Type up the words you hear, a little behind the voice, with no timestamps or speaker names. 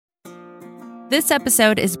This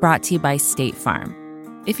episode is brought to you by State Farm.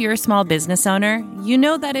 If you're a small business owner, you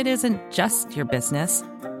know that it isn't just your business,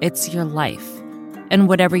 it's your life. And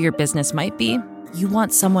whatever your business might be, you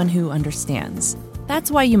want someone who understands. That's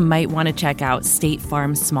why you might want to check out State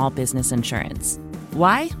Farm Small Business Insurance.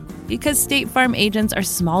 Why? Because State Farm agents are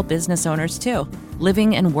small business owners too,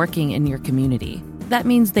 living and working in your community. That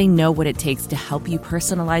means they know what it takes to help you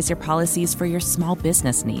personalize your policies for your small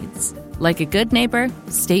business needs. Like a good neighbor,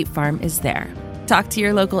 State Farm is there. Talk to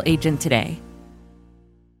your local agent today.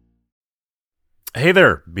 Hey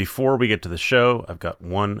there. Before we get to the show, I've got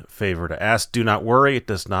one favor to ask. Do not worry, it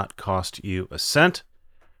does not cost you a cent.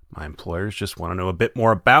 My employers just want to know a bit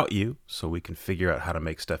more about you so we can figure out how to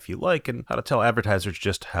make stuff you like and how to tell advertisers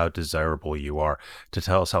just how desirable you are. To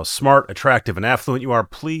tell us how smart, attractive, and affluent you are,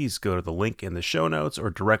 please go to the link in the show notes or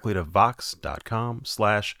directly to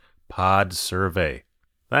vox.com/podsurvey.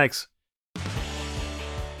 Thanks.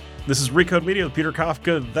 This is Recode Media with Peter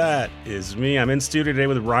Kafka. That is me. I'm in studio today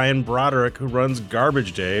with Ryan Broderick, who runs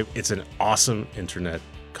Garbage Day. It's an awesome internet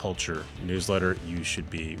culture newsletter. You should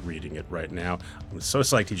be reading it right now. I'm so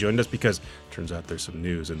psyched he joined us because it turns out there's some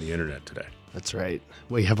news in the internet today. That's right.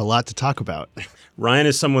 We have a lot to talk about. Ryan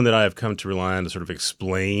is someone that I have come to rely on to sort of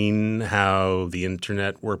explain how the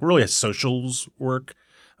internet works, really how socials work.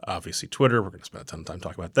 Obviously, Twitter, we're going to spend a ton of time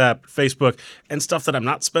talking about that, but Facebook, and stuff that I'm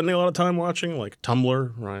not spending a lot of time watching, like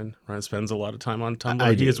Tumblr. Ryan spends a lot I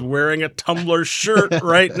Tumblr. He is wearing a Tumblr shirt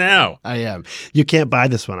right now. I am. You can't buy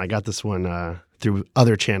this one. I got this one through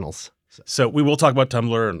other channels. So we will talk about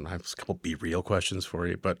Tumblr, and I have a couple Be Real questions for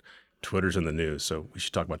you, but Twitter's in the news, so we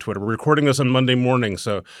should talk about Twitter. We're recording this on Monday morning,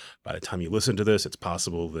 so by the time you listen to this, it's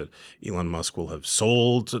possible that Elon Musk will have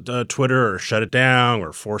sold Twitter or shut it down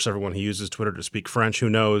or force everyone who uses Twitter to speak French. Who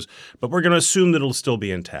knows? But we're going to assume that it'll still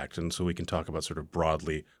be intact, and so we can talk about sort of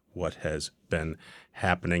broadly what has been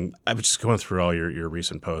happening. I was just going through all your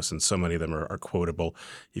recent posts, and so many of them are quotable.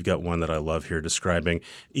 You've got one that I love here describing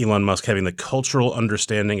Elon Musk having the cultural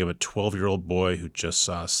understanding of a 12-year-old boy who just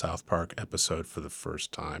saw a South Park episode for the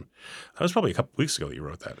first time. That was probably a couple weeks ago that you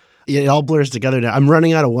wrote that. Yeah, it all blurs together now. I'm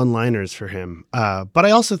running out of one-liners for him. But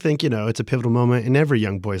I also think, it's a pivotal moment in every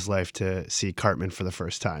young boy's life to see Cartman for the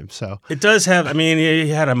first time. So it does have, he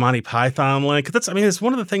had a Monty Python link. It's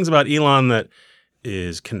one of the things about Elon that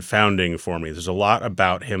is confounding for me. There's a lot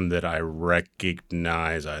about him that I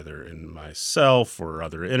recognize either in myself or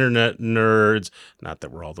other internet nerds. Not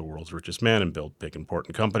that we're all the world's richest man and build big,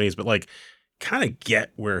 important companies, but kind of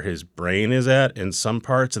get where his brain is at in some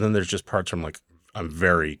parts. And then there's just parts where I'm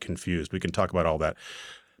very confused. We can talk about all that.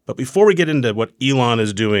 But before we get into what Elon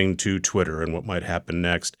is doing to Twitter and what might happen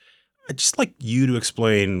next, I'd just like you to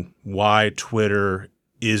explain why Twitter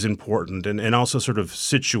is important and also sort of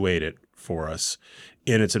situate it for us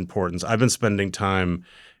in its importance. I've been spending time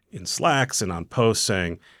in Slacks and on posts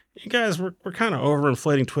saying, you guys, we're kind of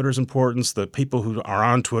overinflating Twitter's importance. The people who are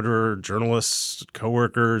on Twitter, journalists,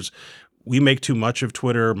 coworkers, we make too much of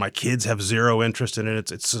Twitter. My kids have zero interest in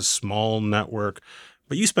it. It's a small network.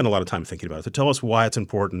 But you spend a lot of time thinking about it. So tell us why it's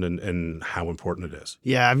important and how important it is.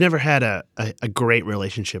 Yeah, I've never had a great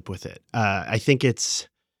relationship with it. I think it's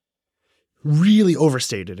really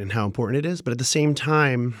overstated in how important it is. But at the same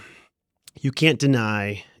time, you can't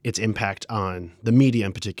deny its impact on the media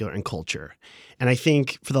in particular and culture. And I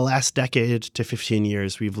think for the last decade to 15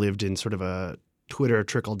 years, we've lived in sort of a Twitter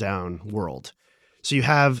trickle-down world. So you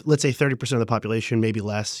have, let's say, 30% of the population, maybe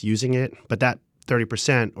less, using it, but that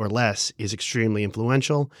 30% or less is extremely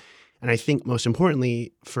influential. And I think most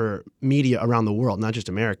importantly for media around the world, not just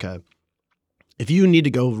America, if you need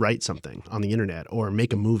to go write something on the internet or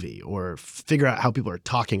make a movie or figure out how people are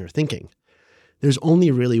talking or thinking, there's only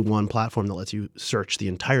really one platform that lets you search the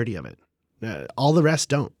entirety of it. All the rest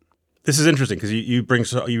don't. This is interesting because you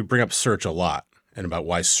bring up search a lot and about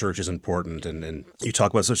why search is important, and you talk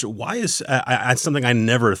about search. Why is it's something I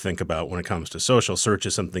never think about when it comes to social. Search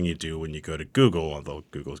is something you do when you go to Google, although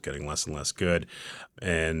Google is getting less and less good.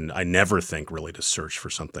 And I never think really to search for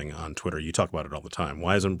something on Twitter. You talk about it all the time.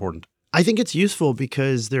 Why is it important? I think it's useful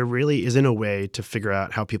because there really isn't a way to figure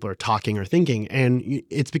out how people are talking or thinking. And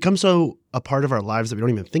it's become so a part of our lives that we don't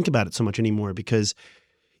even think about it so much anymore because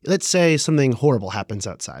let's say something horrible happens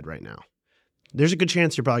outside right now. There's a good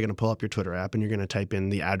chance you're probably going to pull up your Twitter app and you're going to type in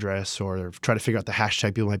the address or try to figure out the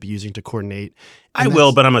hashtag people might be using to coordinate. I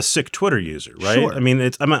will, but I'm a sick Twitter user, right? Sure. I mean,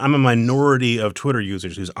 I'm a minority of Twitter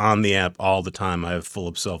users who's on the app all the time. I have full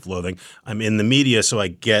of self-loathing. I'm in the media, so I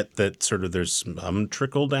get that sort of there's some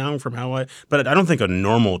trickle down from but I don't think a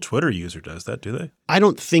normal Twitter user does that, do they? I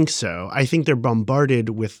don't think so. I think they're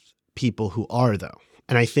bombarded with people who are, though.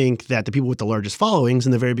 And I think that the people with the largest followings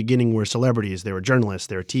in the very beginning were celebrities. They were journalists.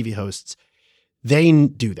 They were TV hosts. They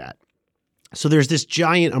do that. So there's this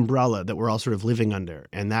giant umbrella that we're all sort of living under,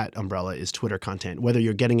 and that umbrella is Twitter content, whether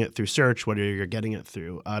you're getting it through search, whether you're getting it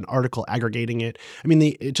through an article aggregating it. I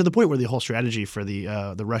mean, to the point where the whole strategy for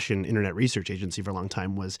the Russian Internet Research Agency for a long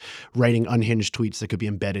time was writing unhinged tweets that could be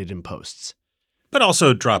embedded in posts. But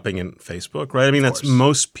also dropping in Facebook, right? I mean, that's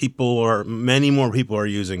most people or many more people are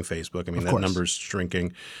using Facebook. I mean, that number's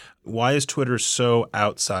shrinking. Why is Twitter so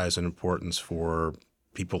outsized in importance for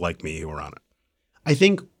people like me who are on it? I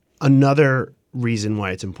think another reason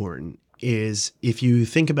why it's important is if you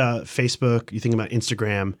think about Facebook, you think about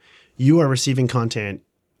Instagram, you are receiving content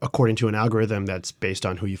according to an algorithm that's based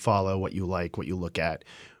on who you follow, what you like, what you look at.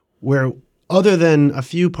 Where other than a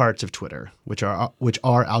few parts of Twitter, which are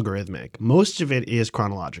algorithmic, most of it is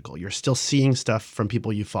chronological. You're still seeing stuff from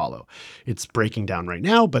people you follow. It's breaking down right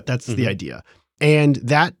now, but that's the idea. And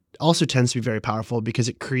that also tends to be very powerful because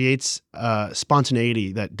it creates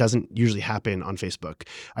spontaneity that doesn't usually happen on Facebook.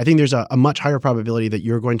 I think there's a much higher probability that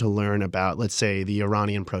you're going to learn about, let's say, the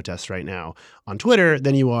Iranian protests right now on Twitter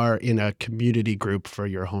than you are in a community group for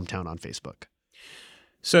your hometown on Facebook.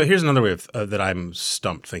 So here's another way that I'm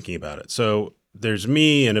stumped thinking about it. So there's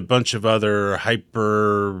me and a bunch of other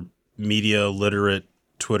hyper media literate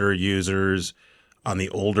Twitter users on the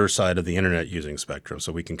older side of the internet using spectrum.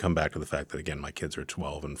 So we can come back to the fact that, again, my kids are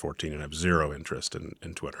 12 and 14 and have zero interest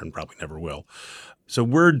in Twitter and probably never will. So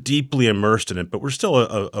we're deeply immersed in it, but we're still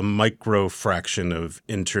a micro fraction of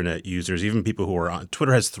internet users, even people who are on.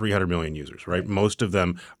 Twitter has 300 million users, right? Most of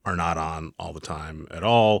them are not on all the time at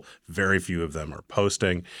all. Very few of them are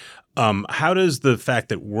posting. How does the fact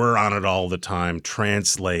that we're on it all the time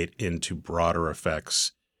translate into broader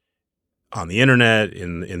effects on the internet,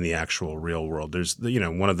 in the actual real world? There's,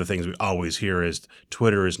 one of the things we always hear is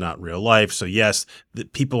Twitter is not real life. So yes, the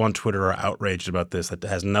people on Twitter are outraged about this. That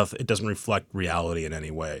has nothing. It doesn't reflect reality in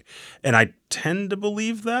any way. And I tend to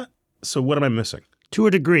believe that. So what am I missing? To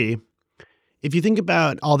a degree, if you think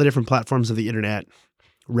about all the different platforms of the internet,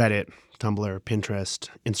 Reddit, Tumblr, Pinterest,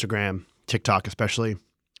 Instagram, TikTok especially,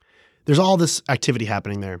 there's all this activity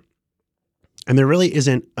happening there. And there really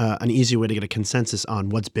isn't an easy way to get a consensus on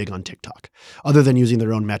what's big on TikTok, other than using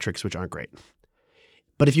their own metrics, which aren't great.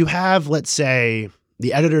 But if you have, let's say,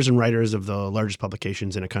 the editors and writers of the largest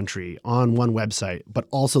publications in a country on one website, but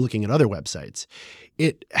also looking at other websites,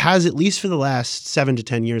 it has, at least for the last 7 to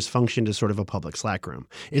 10 years, functioned as sort of a public Slack room.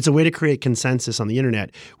 It's a way to create consensus on the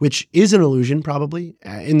internet, which is an illusion probably,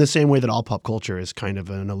 in the same way that all pop culture is kind of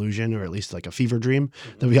an illusion, or at least like a fever dream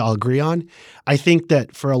that we all agree on. I think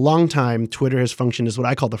that for a long time, Twitter has functioned as what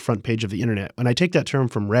I call the front page of the internet. And I take that term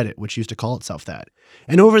from Reddit, which used to call itself that.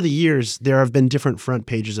 And over the years, there have been different front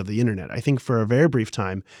pages of the internet. I think for a very brief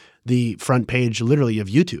time, the front page literally of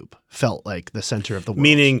YouTube felt like the center of the world.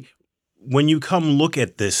 Meaning, when you come look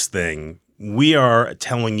at this thing, we are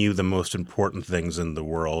telling you the most important things in the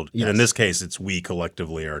world. Yes. And in this case, it's we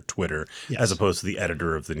collectively are Twitter, Yes. as opposed to the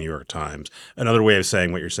editor of the New York Times. Another way of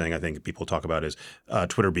saying what you're saying, I think people talk about, is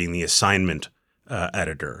Twitter being the assignment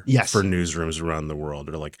editor Yes. for newsrooms around the world.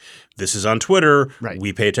 They're like, this is on Twitter. Right.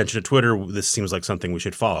 We pay attention to Twitter. This seems like something we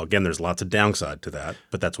should follow. Again, there's lots of downside to that,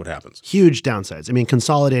 but that's what happens. Huge downsides. I mean,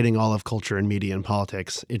 consolidating all of culture and media and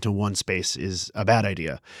politics into one space is a bad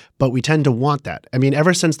idea, but we tend to want that. I mean,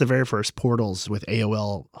 ever since the very first portals with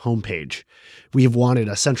AOL homepage, we've wanted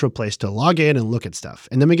a central place to log in and look at stuff.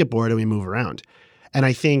 And then we get bored and we move around. And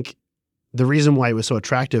I think the reason why it was so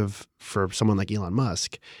attractive for someone like Elon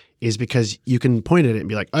Musk is because you can point at it and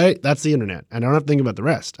be like, all right, that's the internet. And I don't have to think about the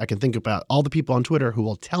rest. I can think about all the people on Twitter who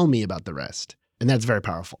will tell me about the rest. And that's very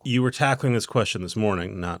powerful. You were tackling this question this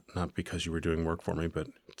morning, not because you were doing work for me, but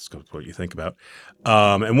it's what you think about.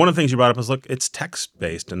 And one of the things you brought up was, look, it's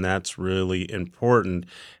text-based, and that's really important.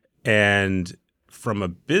 And from a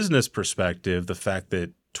business perspective, the fact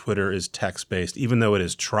that Twitter is text-based, even though it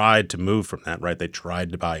has tried to move from that, right? They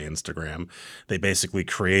tried to buy Instagram. They basically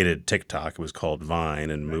created TikTok. It was called Vine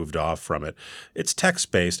and moved off from it. It's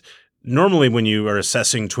text-based. Normally, when you are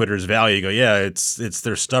assessing Twitter's value, you go, yeah,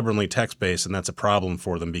 they're stubbornly text-based, and that's a problem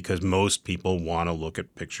for them because most people want to look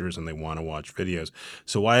at pictures and they want to watch videos.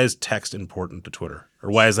 So why is text important to Twitter? Or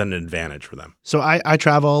why is that an advantage for them? So I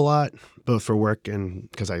travel a lot, both for work and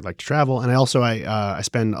because I like to travel. And I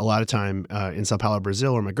spend a lot of time in Sao Paulo,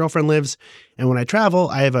 Brazil, where my girlfriend lives. And when I travel,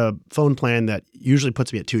 I have a phone plan that usually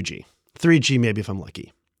puts me at 2G, 3G maybe if I'm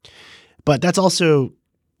lucky. But that's also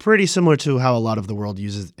pretty similar to how a lot of the world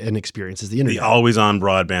uses and experiences the internet. The always-on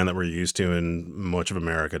broadband that we're used to in much of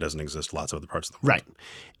America doesn't exist in lots of other parts of the world. Right.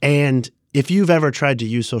 And if you've ever tried to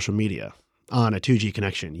use social media on a 2G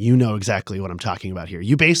connection, you know exactly what I'm talking about here.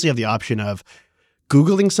 You basically have the option of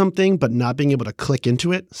Googling something but not being able to click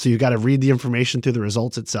into it. So you got to read the information through the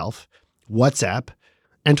results itself, WhatsApp,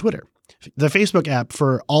 and Twitter. The Facebook app,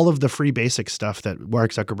 for all of the free basic stuff that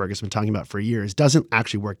Mark Zuckerberg has been talking about for years, doesn't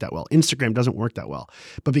actually work that well. Instagram doesn't work that well.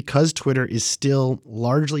 But because Twitter is still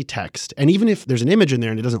largely text, and even if there's an image in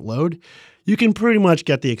there and it doesn't load, you can pretty much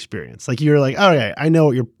get the experience. Like you're like, okay, I know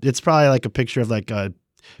what it's probably like a picture of like a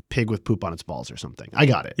pig with poop on its balls or something. I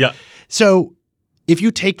got it. Yeah. So if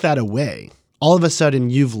you take that away, all of a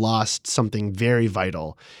sudden you've lost something very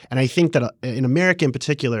vital. And I think that in America in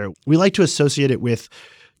particular, we like to associate it with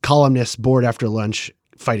columnists bored after lunch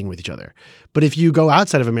fighting with each other. But if you go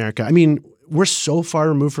outside of America, I mean, we're so far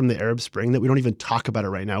removed from the Arab Spring that we don't even talk about it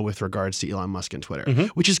right now with regards to Elon Musk and Twitter,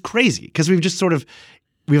 which is crazy because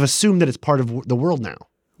we've assumed that it's part of the world now.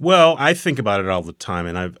 Well, I think about it all the time,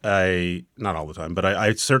 and I not all the time, but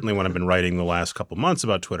I certainly, when I've been writing the last couple months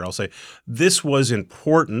about Twitter, I'll say this was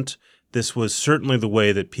important. This was certainly the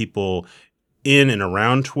way that people in and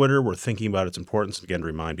around Twitter were thinking about its importance. Again, to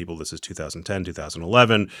remind people, this is 2010,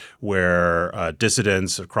 2011, where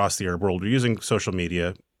dissidents across the Arab world were using social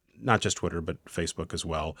media, not just Twitter, but Facebook as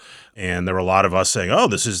well. And there were a lot of us saying, oh,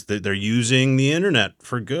 they're using the internet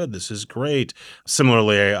for good. This is great.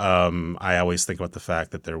 Similarly, I always think about the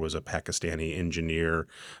fact that there was a Pakistani engineer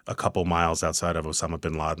a couple miles outside of Osama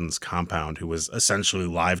bin Laden's compound who was essentially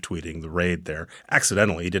live tweeting the raid there.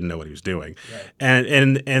 Accidentally, he didn't know what he was doing. Right.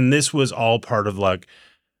 And this was all part of like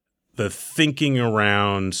the thinking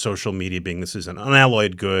around social media being this is an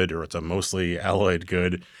unalloyed good, or it's a mostly alloyed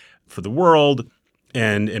good for the world.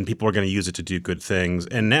 And people are going to use it to do good things.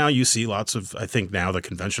 And now you see lots of, I think now the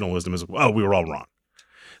conventional wisdom is, oh, we were all wrong.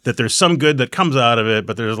 That there's some good that comes out of it,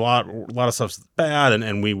 but there's a lot of stuff that's bad.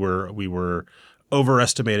 And we were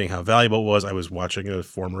overestimating how valuable it was. I was watching a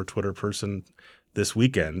former Twitter person this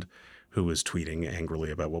weekend who was tweeting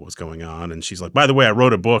angrily about what was going on. And she's like, by the way, I've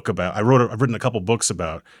written a couple books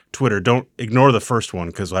about Twitter. Don't ignore the first one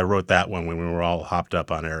because I wrote that one when we were all hopped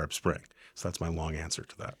up on Arab Spring. So that's my long answer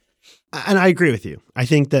to that. And I agree with you. I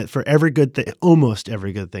think that for every good thing, almost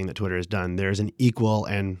every good thing that Twitter has done, there's an equal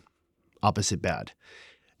and opposite bad.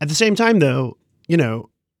 At the same time, though,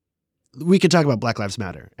 we could talk about Black Lives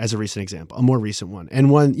Matter as a recent example, a more recent one. And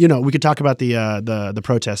one, we could talk about the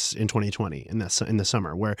protests in 2020 in the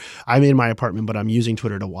summer where I'm in my apartment, but I'm using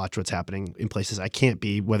Twitter to watch what's happening in places I can't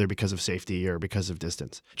be, whether because of safety or because of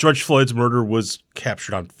distance. George Floyd's murder was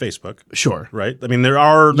captured on Facebook. Sure. Right? I mean,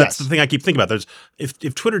 that's the thing I keep thinking about.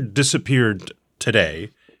 If Twitter disappeared today,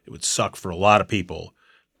 it would suck for a lot of people,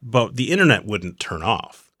 but the internet wouldn't turn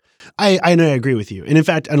off. I know, I agree with you. And in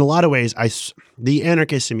fact, in a lot of ways, the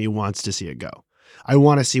anarchist in me wants to see it go. I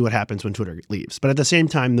want to see what happens when Twitter leaves. But at the same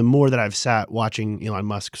time, the more that I've sat watching Elon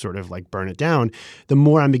Musk sort of like burn it down, the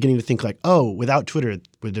more I'm beginning to think like, oh, without Twitter,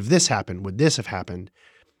 would have this happened? Would this have happened?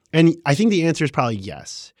 And I think the answer is probably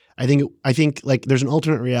yes. I think like there's an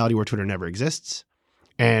alternate reality where Twitter never exists.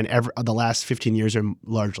 And the last 15 years are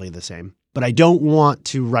largely the same. But I don't want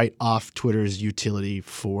to write off Twitter's utility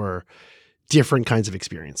for different kinds of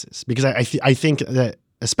experiences, because I think that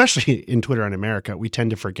especially in Twitter in America, we tend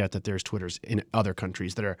to forget that there's Twitters in other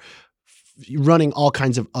countries that are running all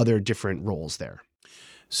kinds of other different roles there.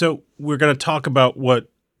 So we're going to talk about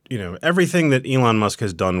everything that Elon Musk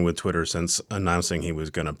has done with Twitter since announcing he was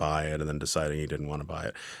going to buy it and then deciding he didn't want to buy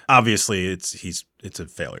it. Obviously, it's a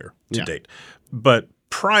failure to date. But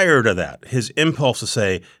prior to that, his impulse to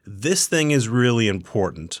say, this thing is really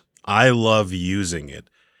important. I love using it.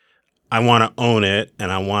 I want to own it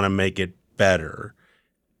and I want to make it better.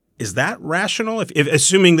 Is that rational? If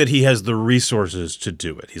assuming that he has the resources to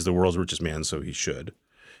do it, he's the world's richest man, so he should.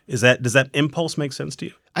 Does that impulse make sense to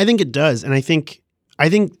you? I think it does, and I think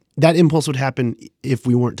that impulse would happen if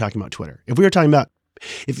we weren't talking about Twitter. If we were talking about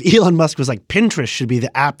if Elon Musk was like Pinterest should be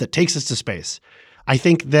the app that takes us to space, I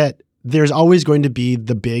think that there's always going to be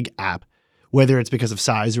the big app, whether it's because of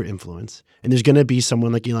size or influence, and there's going to be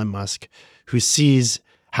someone like Elon Musk who sees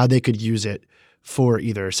how they could use it for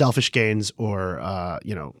either selfish gains or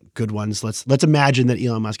good ones. Let's imagine that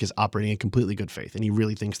Elon Musk is operating in completely good faith, and he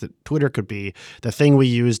really thinks that Twitter could be the thing we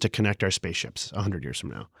use to connect our spaceships 100 years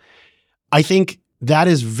from now. I think that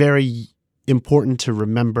is very important to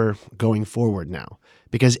remember going forward now,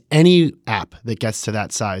 because any app that gets to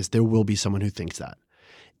that size, there will be someone who thinks that,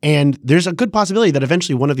 and there's a good possibility that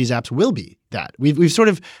eventually one of these apps will be that. We're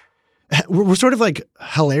sort of like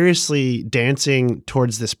hilariously dancing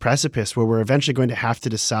towards this precipice where we're eventually going to have to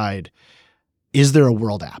decide, is there a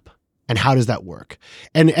world app? And how does that work?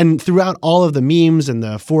 And throughout all of the memes and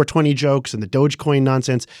the 420 jokes and the Dogecoin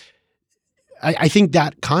nonsense, I think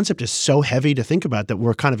that concept is so heavy to think about that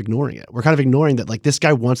we're kind of ignoring it. We're kind of ignoring that like this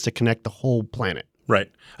guy wants to connect the whole planet.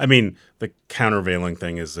 Right. I mean, the countervailing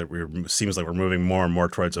thing is that seems like we're moving more and more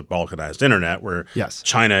towards a balkanized internet where Yes.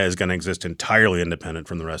 China is going to exist entirely independent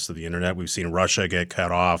from the rest of the internet. We've seen Russia get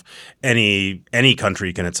cut off. Any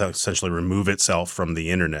country can essentially remove itself from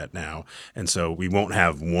the internet now. And so we won't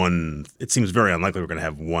have one – it seems very unlikely we're going to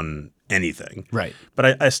have one anything. Right.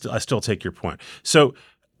 But I still take your point. So –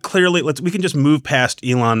 clearly, we can just move past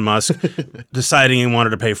Elon Musk deciding he wanted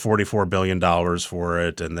to pay $44 billion for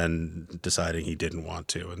it and then deciding he didn't want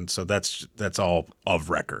to. And so that's all of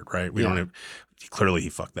record, right? We don't have, clearly he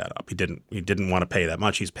fucked that up. He didn't want to pay that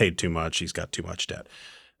much. He's paid too much. He's got too much debt.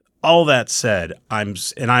 All that said, I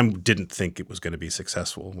didn't think it was going to be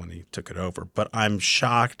successful when he took it over, but I'm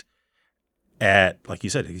shocked at, like you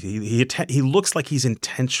said, he looks like he's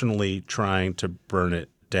intentionally trying to burn it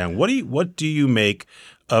down. What do you make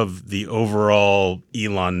of the overall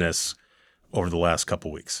Elon-ness over the last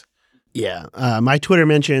couple weeks? Yeah. My Twitter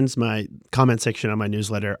mentions, my comment section on my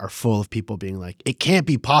newsletter are full of people being like, it can't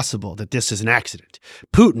be possible that this is an accident.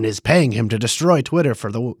 Putin is paying him to destroy Twitter for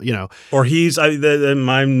the, Or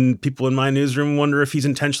people in my newsroom wonder if he's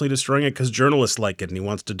intentionally destroying it because journalists like it and he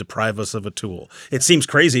wants to deprive us of a tool. It seems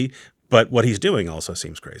crazy, but what he's doing also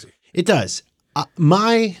seems crazy. It does.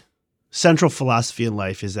 My central philosophy in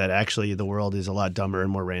life is that actually the world is a lot dumber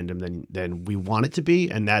and more random than we want it to be.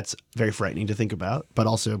 And that's very frightening to think about, but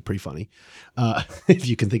also pretty funny if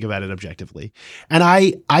you can think about it objectively. And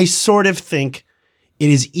I sort of think it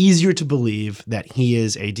is easier to believe that he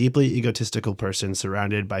is a deeply egotistical person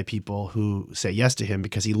surrounded by people who say yes to him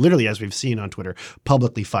because he literally, as we've seen on Twitter,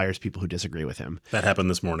 publicly fires people who disagree with him. That happened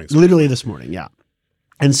this morning. Literally this morning, yeah.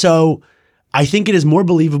 And so I think it is more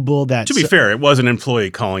believable that— To be fair, it was an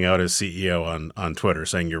employee calling out his CEO on Twitter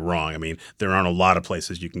saying you're wrong. I mean, there aren't a lot of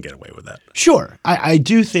places you can get away with that. Sure. I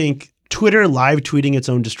do think Twitter live tweeting its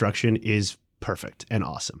own destruction is perfect and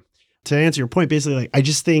awesome. To answer your point, basically, I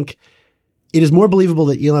just think it is more believable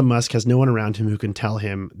that Elon Musk has no one around him who can tell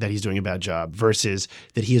him that he's doing a bad job versus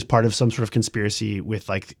that he is part of some sort of conspiracy with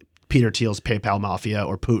Peter Thiel's PayPal mafia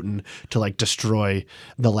or Putin to destroy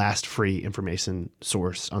the last free information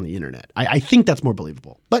source on the internet. I think that's more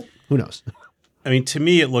believable, but who knows? I mean, to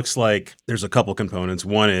me, it looks like there's a couple components.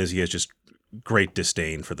 One is he has just great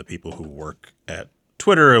disdain for the people who work at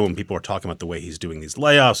Twitter. When people are talking about the way he's doing these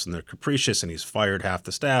layoffs and they're capricious and he's fired half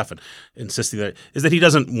the staff and insisting that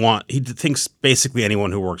he thinks basically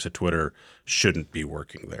anyone who works at Twitter shouldn't be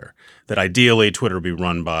working there. That ideally Twitter would be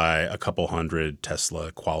run by a couple hundred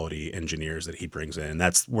Tesla quality engineers that he brings in. And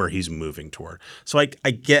that's where he's moving toward. So I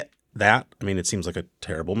get that. I mean, it seems like a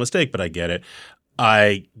terrible mistake, but I get it.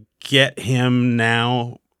 I get him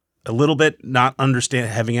now a little bit not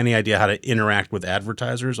having any idea how to interact with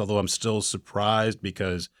advertisers, although I'm still surprised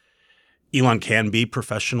because Elon can be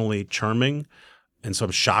professionally charming. And so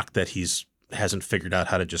I'm shocked that hasn't figured out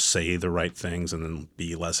how to just say the right things and then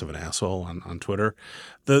be less of an asshole on Twitter.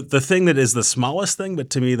 The thing that is the smallest thing,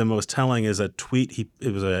 but to me the most telling, is a tweet.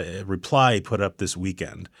 It was a reply he put up this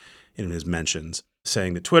weekend in his mentions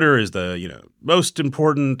saying that Twitter is the most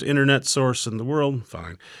important internet source in the world.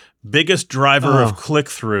 Fine. Biggest driver of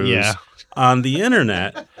click-throughs on the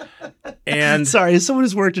internet. And sorry, as someone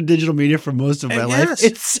who's worked in digital media for most of my life,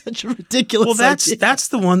 it's such a ridiculous idea. That's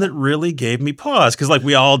the one that really gave me pause because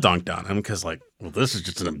we all dunked on him because this is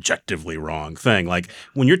just an objectively wrong thing.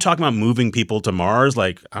 When you're talking about moving people to Mars,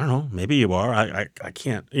 I don't know, maybe you are. I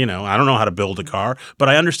can't, I don't know how to build a car, but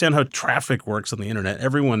I understand how traffic works on the internet.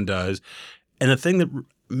 Everyone does. And the thing that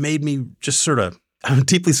made me just I'm a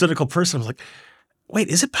deeply cynical person. I was like, wait,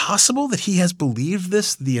 is it possible that he has believed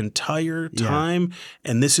this the entire time?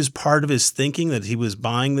 Yeah. And this is part of his thinking, that he was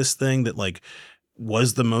buying this thing that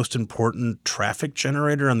was the most important traffic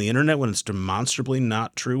generator on the internet when it's demonstrably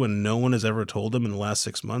not true and no one has ever told him in the last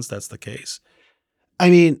 6 months that's the case? I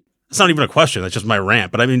mean, it's not even a question. That's just my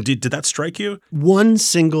rant. But I mean, did that strike you? One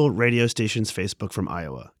single radio station's Facebook from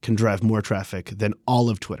Iowa can drive more traffic than all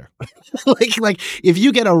of Twitter. If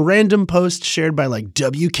you get a random post shared by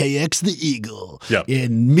WKX The Eagle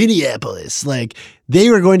in Minneapolis, they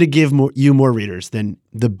are going to give you more readers than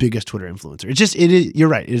the biggest Twitter influencer. You're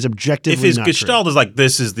right. It is objectively not true. If his gestalt is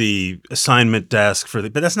this is the assignment desk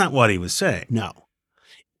but that's not what he was saying. No.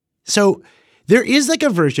 So there is a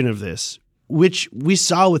version of this which we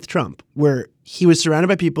saw with Trump, where he was surrounded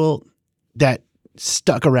by people that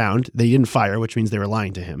stuck around. They didn't fire, which means they were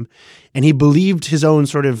lying to him. And he believed his own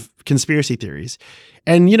sort of conspiracy theories.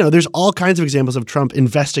 And, there's all kinds of examples of Trump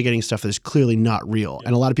investigating stuff that is clearly not real.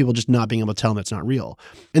 And a lot of people just not being able to tell him that's not real.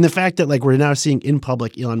 And the fact that we're now seeing in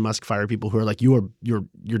public Elon Musk fire people who are you're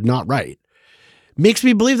not right. makes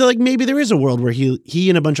me believe that like maybe there is a world where he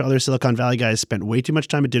and a bunch of other Silicon Valley guys spent way too much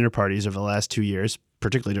time at dinner parties over the last 2 years,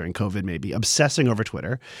 particularly during COVID, maybe obsessing over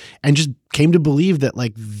Twitter, and just came to believe that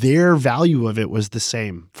like their value of it was the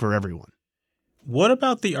same for everyone. What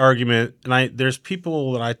about the argument, and there's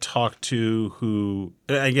people that I talk to who,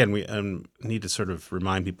 again, we need to sort of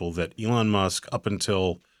remind people that Elon Musk, up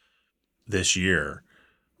until this year,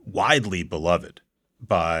 widely beloved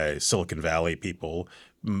by Silicon Valley people.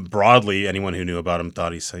 Broadly, anyone who knew about him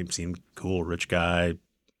thought he seemed cool, rich guy,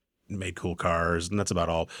 made cool cars, and that's about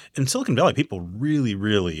all. In Silicon Valley, people really,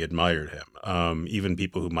 really admired him. Even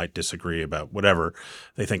people who might disagree about whatever,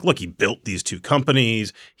 they think, look, he built these two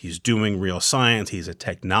companies. He's doing real science. He's a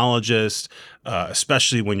technologist,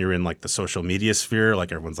 especially when you're in like the social media sphere.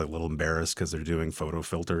 Like everyone's like a little embarrassed because they're doing photo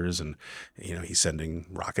filters and, he's sending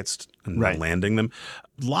rockets and landing them.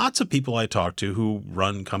 Lots of people I talk to who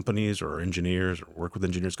run companies or are engineers or work with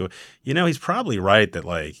engineers go, he's probably right that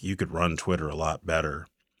like you could run Twitter a lot better,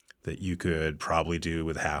 that you could probably do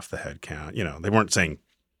with half the head count. They weren't saying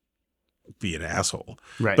be an asshole,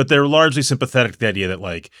 right? But they're largely sympathetic to the idea that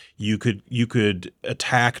like you could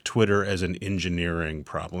attack Twitter as an engineering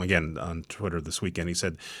problem. Again, on Twitter this weekend, he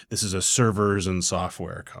said this is a servers and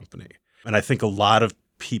software company. And I think a lot of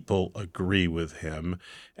people agree with him.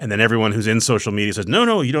 And then everyone who's in social media says,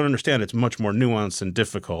 no, you don't understand. It's much more nuanced and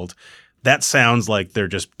difficult. That sounds like they're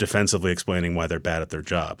just defensively explaining why they're bad at their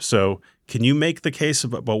job. So can you make the case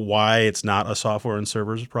about why it's not a software and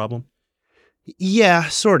servers problem? Yeah,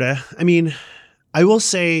 sort of. I mean, I will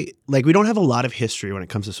say, like, we don't have a lot of history when it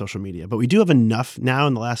comes to social media, but we do have enough now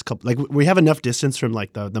in the last couple, like, we have enough distance from,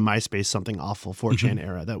 like, the MySpace something awful 4chan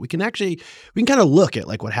era that we can kind of look at,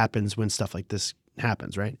 like, what happens when stuff like this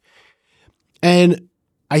happens, right? And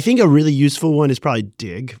I think a really useful one is probably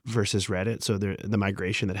Dig versus Reddit. So the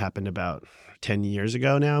migration that happened about 10 years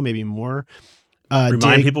ago now, maybe more.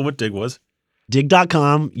 Remind people what Dig was.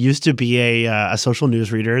 Dig.com used to be a social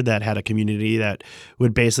newsreader that had a community that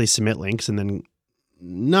would basically submit links and then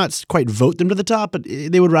not quite vote them to the top, but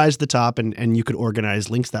they would rise to the top and you could organize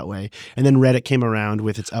links that way. And then Reddit came around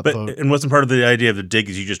with its upvote. And wasn't part of the idea of the Dig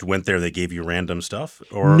is you just went there, they gave you random stuff?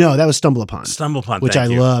 Or No, that was StumbleUpon. StumbleUpon, which I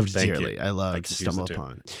loved Thank dearly. you. I loved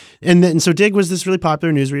StumbleUpon. And And so Dig was this really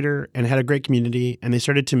popular newsreader and had a great community, and they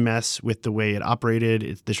started to mess with the way it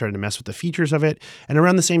operated. They started to mess with the features of it. And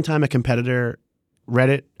around the same time, a competitor,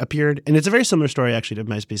 Reddit, appeared. And it's a very similar story actually to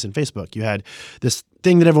MySpace and Facebook. You had this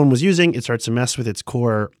thing that everyone was using. It starts to mess with its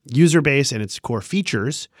core user base and its core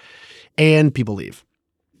features, and people leave.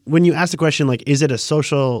 When you ask the question, like, is it a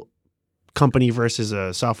social company versus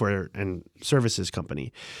a software and services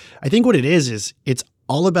company? I think what it is it's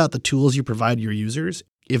all about the tools you provide your users.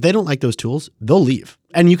 If they don't like those tools, they'll leave.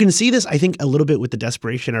 And you can see this, I think, a little bit with the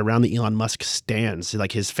desperation around the Elon Musk stands,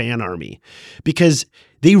 like his fan army, because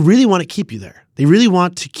they really want to keep you there. They really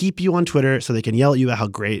want to keep you on Twitter so they can yell at you about how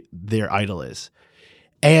great their idol is.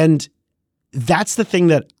 And that's the thing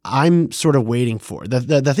that I'm sort of waiting for.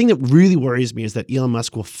 The thing that really worries me is that Elon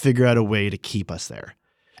Musk will figure out a way to keep us there.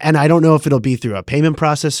 And I don't know if it'll be through a payment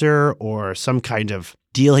processor or some kind of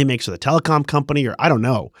deal he makes with a telecom company, or I don't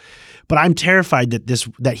know. But I'm terrified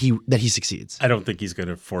that he succeeds. I don't think he's going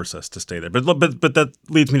to force us to stay there. But that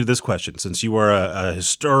leads me to this question. Since you are a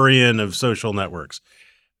historian of social networks,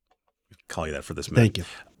 I'll call you that for this minute. Thank you.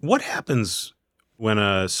 What happens when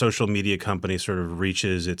a social media company sort of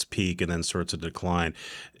reaches its peak and then starts to decline?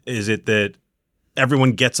 Is it that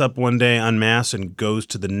everyone gets up one day en masse and goes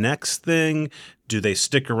to the next thing? Do they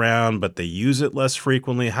stick around but they use it less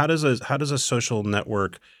frequently? How does a social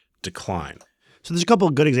network decline? So there's a couple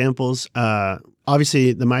of good examples.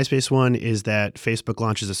 Obviously, the MySpace one is that Facebook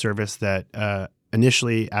launches a service that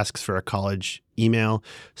initially asks for a college email.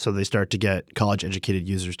 So they start to get college-educated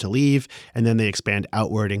users to leave, and then they expand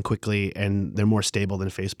outward and quickly, and they're more stable than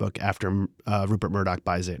Facebook after Rupert Murdoch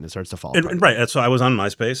buys it and it starts to fall apart. Right. So I was on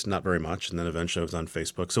MySpace, not very much, and then eventually I was on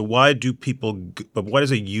Facebook. So why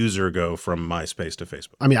does a user go from MySpace to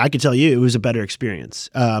Facebook? I mean, I could tell you it was a better experience.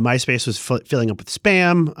 MySpace was filling up with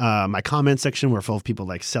spam. My comment section were full of people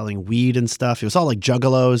like selling weed and stuff. It was all like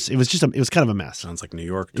juggalos. It was kind of a mess. Sounds like New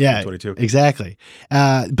York 2022. Yeah, exactly.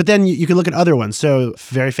 But then you can look at other ones. So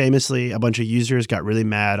very famously, a bunch of users got really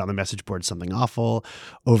mad on the message board, Something Awful,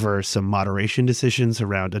 over some moderation decisions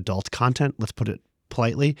around adult content, let's put it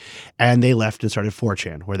politely. And they left and started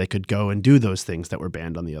 4chan, where they could go and do those things that were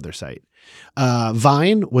banned on the other site.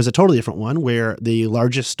 Vine was a totally different one, where the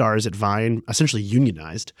largest stars at Vine essentially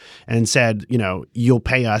unionized and said, you'll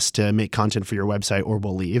pay us to make content for your website or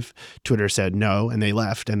we'll leave. Twitter said no, and they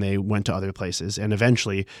left and they went to other places and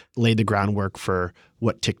eventually laid the groundwork for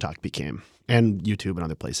what TikTok became. and YouTube and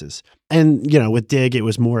other places. And, you know, with Dig, it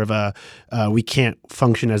was more of a, we can't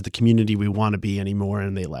function as the community we want to be anymore,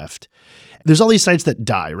 and they left. There's all these sites that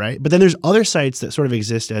die, right? But then there's other sites that sort of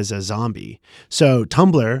exist as a zombie. So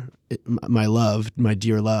Tumblr, my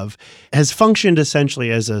dear love, has functioned essentially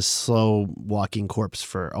as a slow walking corpse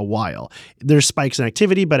for a while. There's spikes in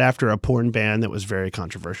activity, but after a porn ban that was very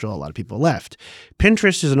controversial, a lot of people left.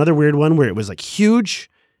 Pinterest is another weird one where it was like huge,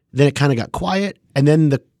 then it kind of got quiet, and then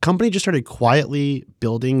the company just started quietly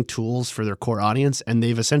building tools for their core audience, and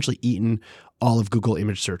they've essentially eaten all of Google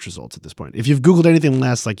image search results at this point. If you've Googled anything in the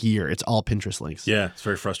last like year, it's all Pinterest links. Yeah, it's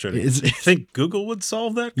very frustrating. You think Google would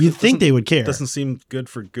solve that? You'd think they would care. Doesn't seem good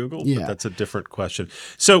for Google, Yeah. but that's a different question.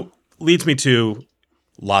 So leads me to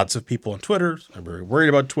lots of people on Twitter are very worried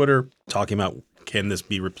about Twitter, talking about, can this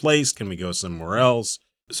be replaced? Can we go somewhere else?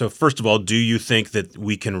 So first of all, do you think that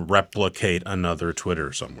we can replicate another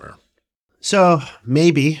Twitter somewhere? So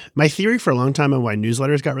maybe. My theory for a long time on why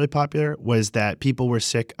newsletters got really popular was that people were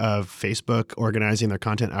sick of Facebook organizing their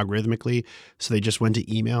content algorithmically, so they just went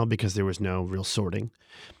to email because there was no real sorting.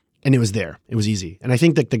 And it was there. It was easy. And I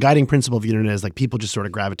think that the guiding principle of the internet is like people just sort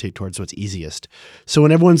of gravitate towards what's easiest. So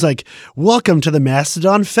when everyone's like, welcome to the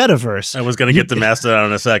Mastodon Fediverse. I was going to get to Mastodon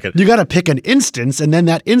in a second. You got to pick an instance, and then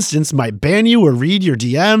that instance might ban you or read your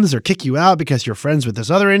DMs or kick you out because you're friends with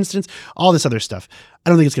this other instance, all this other stuff.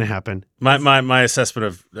 I don't think it's going to happen. My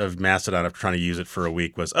assessment of Mastodon after trying to use it for a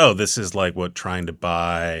week was, oh, this is like what trying to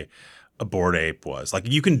buy a Bored Ape was. Like,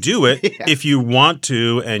 you can do it if you want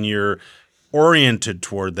to, and you're oriented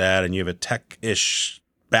toward that, and you have a tech-ish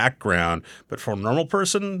background. But for a normal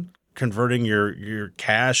person, converting your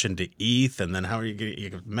cash into ETH, and then how are you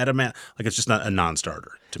getting MetaMask? Like, it's just not a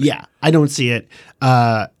non-starter to me. Yeah, I don't see it.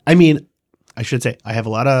 I mean, I should say I have a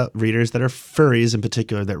lot of readers that are furries in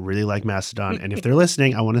particular that really like Mastodon. And if they're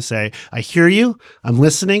listening, I want to say, I hear you. I'm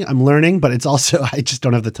listening. I'm learning. But it's also, I just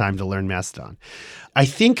don't have the time to learn Mastodon. I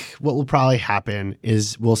think what will probably happen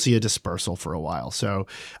is we'll see a dispersal for a while. So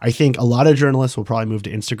I think a lot of journalists will probably move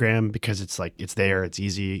to Instagram because it's like, it's there. It's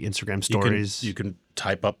easy. Instagram stories. You can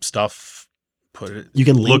type up stuff. Put it. You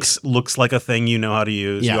can looks like a thing you know how to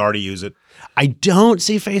use. Yeah. You already use it. I don't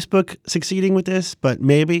see Facebook succeeding with this, but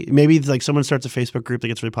maybe like someone starts a Facebook group that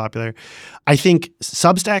gets really popular. I think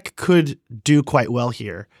Substack could do quite well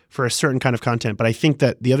here for a certain kind of content. But I think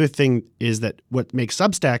that the other thing is that what makes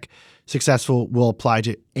Substack successful will apply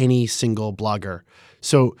to any single blogger.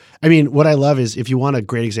 So, I mean, what I love is if you want a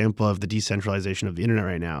great example of the decentralization of the internet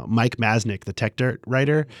right now, Mike Masnick, the Tech Dirt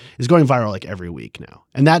writer, is going viral like every week now.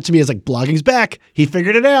 And that to me is like, blogging's back. He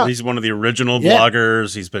figured it out. He's one of the original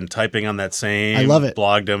bloggers. He's been typing on that same I love it.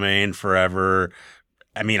 blog domain forever.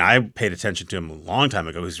 I mean, I paid attention to him a long time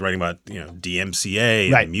ago. He was writing about,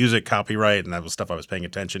 DMCA Right. and music copyright, and that was stuff I was paying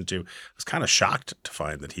attention to. I was kind of shocked to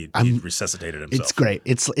find that he resuscitated himself. It's great.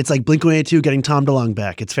 It's like Blink-182 getting Tom DeLonge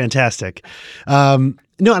back. It's fantastic. No,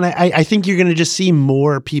 and I think you're going to just see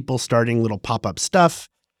more people starting little pop-up stuff.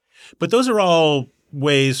 But those are all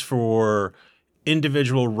ways for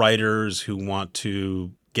individual writers who want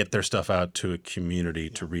to get their stuff out to a community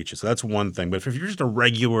to reach it. So that's one thing. But if you're just a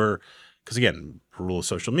regular – because again, the rule of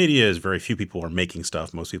social media is very few people are making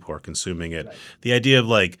stuff. Most people are consuming it. Right. The idea of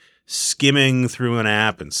like skimming through an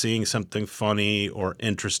app and seeing something funny or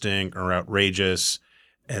interesting or outrageous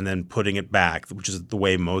and then putting it back, which is the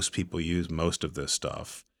way most people use most of this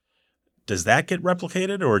stuff. Does that get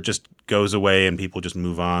replicated, or it just goes away and people just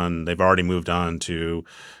move on? They've already moved on to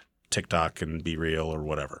TikTok and Be Real or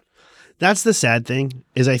whatever. That's the sad thing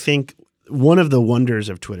is I think one of the wonders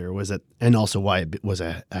of Twitter was that, and also why it was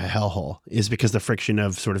a hellhole, is because the friction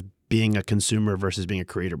of sort of being a consumer versus being a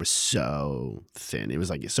creator was so thin. It was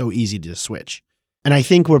like so easy to switch. And I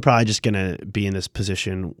think we're probably just going to be in this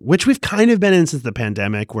position, which we've kind of been in since the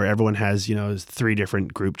pandemic, where everyone has, 3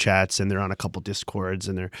 different group chats and they're on a couple Discords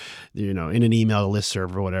and they're, in an email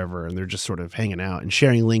listserv or whatever, and they're just sort of hanging out and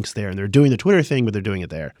sharing links there. And they're doing the Twitter thing, but they're doing it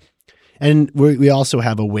there. And we also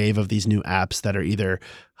have a wave of these new apps that are either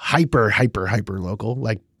hyper local,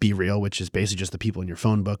 like Be Real, which is basically just the people in your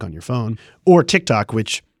phone book on your phone, or TikTok,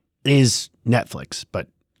 which is Netflix, but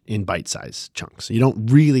in bite-sized chunks. You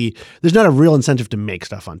don't really – there's not a real incentive to make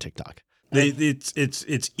stuff on TikTok.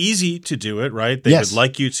 It's easy to do it, right? They Yes. would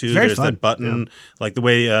like you to. Very There's fun. that button, like the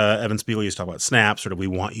way Evan Spiegel used to talk about Snap, sort of we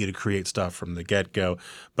want you to create stuff from the get-go.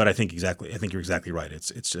 But I think you're exactly right.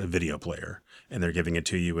 It's a video player, and they're giving it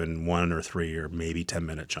to you in 1 or 3 or maybe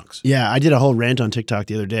 10-minute chunks. Yeah, I did a whole rant on TikTok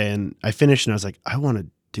the other day, and I finished and I was like, I want to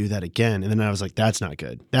do that again. And then I was like, that's not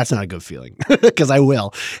good. That's not a good feeling because I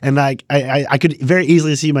will. And I could very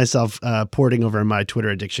easily see myself porting over my Twitter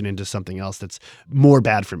addiction into something else that's more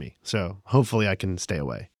bad for me. So hopefully I can stay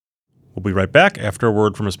away. We'll be right back after a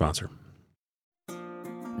word from a sponsor.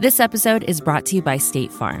 This episode is brought to you by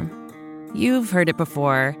State Farm. You've heard it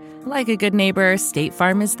before. Like a good neighbor, State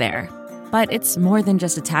Farm is there. But it's more than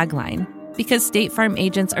just a tagline, because State Farm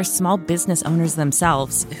agents are small business owners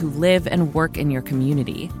themselves who live and work in your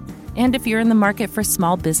community. And if you're in the market for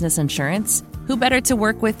small business insurance, who better to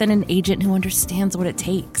work with than an agent who understands what it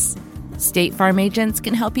takes? State Farm agents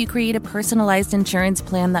can help you create a personalized insurance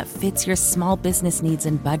plan that fits your small business needs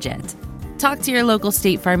and budget. Talk to your local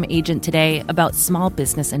State Farm agent today about small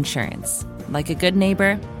business insurance. Like a good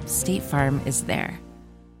neighbor, State Farm is there.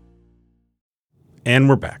 And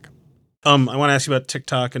we're back. I want to ask you about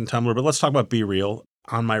TikTok and Tumblr, but let's talk about Be Real.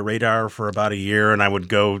 On my radar for about a year, and I would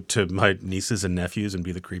go to my nieces and nephews and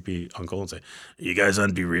be the creepy uncle and say, "Are you guys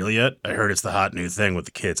on Be Real yet? I heard it's the hot new thing with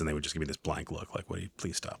the kids," and they would just give me this blank look, like, "What?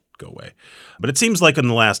 Please stop, go away." But it seems like in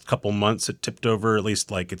the last couple months, it tipped over. At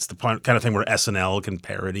least like it's the kind of thing where SNL can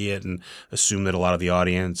parody it and assume that a lot of the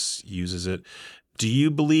audience uses it. Do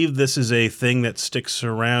you believe this is a thing that sticks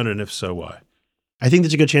around, and if so, why? I think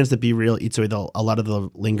there's a good chance that Be Real eats away a lot of the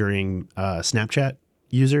lingering Snapchat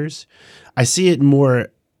users. I see it more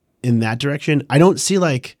in that direction. I don't see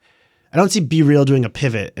Be Real doing a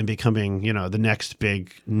pivot and becoming, the next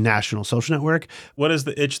big national social network. What is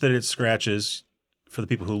the itch that it scratches for the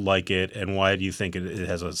people who like it, and why do you think it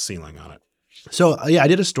has a ceiling on it? So, I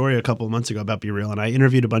did a story a couple of months ago about Be Real, and I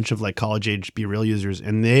interviewed a bunch of college-age Be Real users,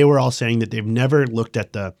 and they were all saying that they've never looked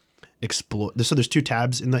at the explore. So there's two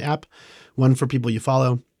tabs in the app, one for people you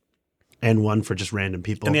follow and one for just random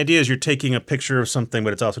people. And the idea is you're taking a picture of something,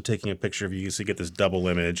 but it's also taking a picture of you. So you get this double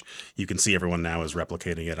image. You can see everyone now is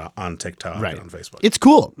replicating it on TikTok and on Facebook. It's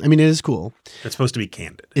cool. I mean, it is cool. It's supposed to be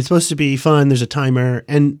candid. It's supposed to be fun. There's a timer.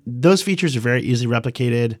 And those features are very easily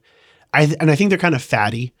replicated. I think they're kind of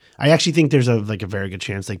fatty. I actually think there's a very good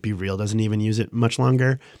chance Be Real doesn't even use it much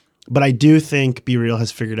longer. But I do think Be Real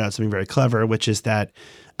has figured out something very clever, which is that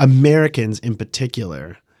Americans in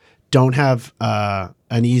particular don't have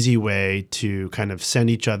an easy way to kind of send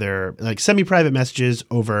each other semi-private messages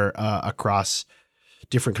over across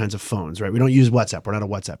different kinds of phones, right? We don't use WhatsApp. We're not a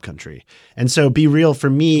WhatsApp country. And so Be Real for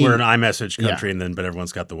me— We're an iMessage country, but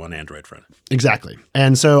everyone's got the one Android friend. Exactly.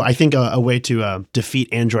 And so I think a way to defeat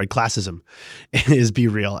Android classism is Be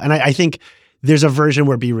Real. And I think there's a version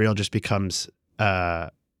where Be Real just becomes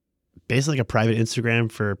basically a private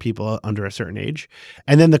Instagram for people under a certain age.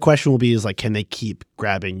 And then the question will be can they keep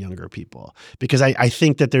grabbing younger people? Because I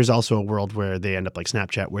think that there's also a world where they end up like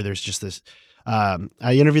Snapchat, where there's just this I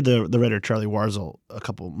interviewed the writer Charlie Warzel a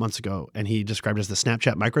couple months ago, and he described it as the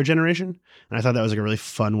Snapchat microgeneration. And I thought that was a really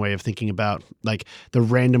fun way of thinking about the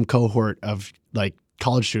random cohort of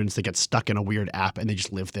college students that get stuck in a weird app and they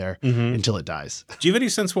just live there until it dies. Do you have any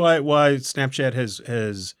sense why Snapchat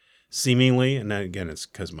has seemingly, and again, it's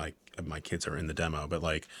because my kids are in the demo, but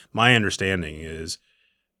my understanding is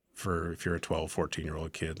if you're a 12,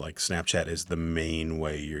 14-year-old kid, Snapchat is the main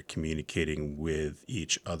way you're communicating with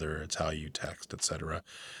each other. It's how you text, etc.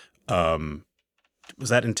 Was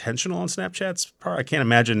that intentional on Snapchat's part? I can't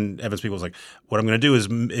imagine Evan's people was what I'm going to do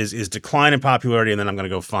is decline in popularity, and then I'm going to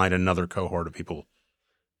go find another cohort of people.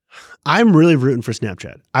 I'm really rooting for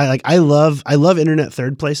Snapchat. I love internet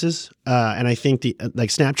third places, and I think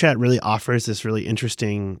Snapchat really offers this really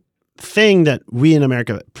interesting thing that we in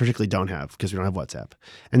America particularly don't have because we don't have WhatsApp.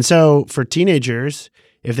 And so for teenagers,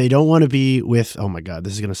 if they don't want to be with, oh my God,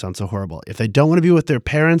 this is going to sound so horrible. If they don't want to be with their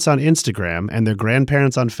parents on Instagram and their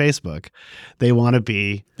grandparents on Facebook, they want to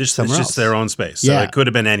be somewhere else. It's just their own space. So it could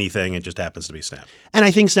have been anything. It just happens to be Snap. And I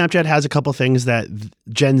think Snapchat has a couple things that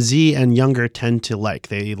Gen Z and younger tend to like.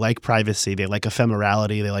 They like privacy. They like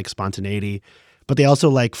ephemerality. They like spontaneity. But they also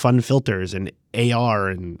like fun filters and AR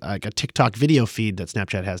and a TikTok video feed that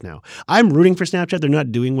Snapchat has now. I'm rooting for Snapchat. They're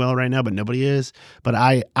not doing well right now, but nobody is. But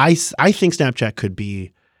I think Snapchat could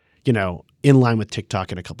be, in line with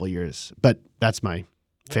TikTok in a couple of years. But that's my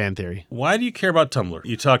fan theory. Why do you care about Tumblr?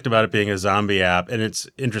 You talked about it being a zombie app, and it's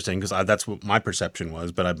interesting because that's what my perception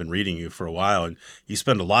was, but I've been reading you for a while, and you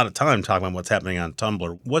spend a lot of time talking about what's happening on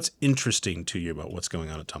Tumblr. What's interesting to you about what's going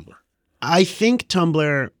on at Tumblr? I think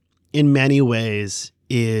Tumblr, in many ways,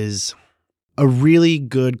 is a really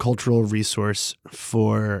good cultural resource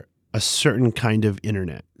for a certain kind of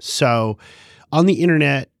internet. So on the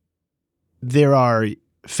internet, there are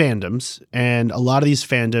fandoms, and a lot of these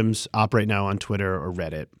fandoms operate now on Twitter or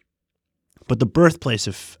Reddit. But the birthplace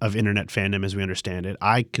of internet fandom, as we understand it,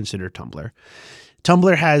 I consider Tumblr.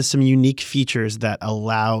 Tumblr has some unique features that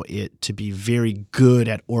allow it to be very good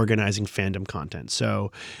at organizing fandom content.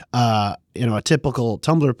 So, a typical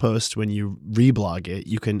Tumblr post, when you reblog it,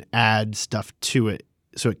 you can add stuff to it,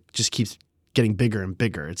 so it just keeps getting bigger and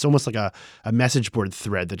bigger. It's almost like a message board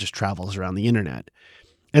thread that just travels around the internet.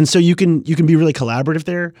 And so you can be really collaborative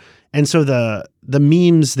there. And so the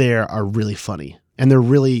memes there are really funny and they're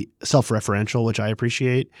really self-referential, which I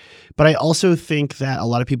appreciate. But I also think that a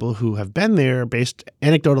lot of people who have been there, based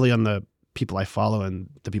anecdotally on the people I follow and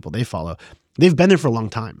the people they follow, they've been there for a long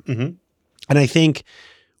time. Mm-hmm. And I think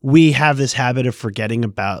we have this habit of forgetting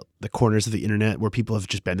about the corners of the internet where people have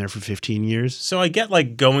just been there for 15 years. So I get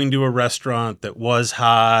like going to a restaurant that was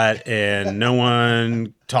hot and no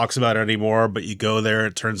one talks about it anymore, but you go there,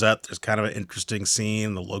 it turns out there's kind of an interesting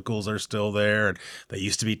scene. The locals are still there and they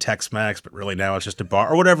used to be Tex-Mex, but really now it's just a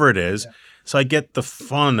bar or whatever it is. Yeah. So I get the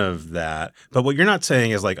fun of that. But what you're not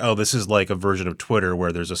saying is like, oh, this is like a version of Twitter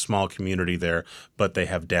where there's a small community there, but they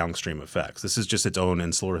have downstream effects. This is just its own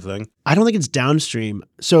insular thing. I don't think it's downstream.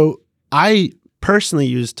 So I personally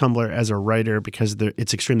use Tumblr as a writer because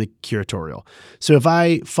it's extremely curatorial. So if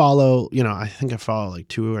I follow, I think I follow like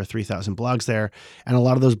 2,000 or 3,000 blogs there. And a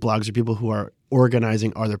lot of those blogs are people who are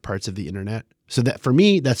organizing other parts of the internet. So that for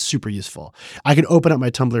me, that's super useful. I can open up my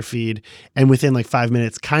Tumblr feed and within like 5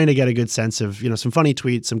 minutes kind of get a good sense of, some funny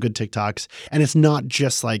tweets, some good TikToks. And it's not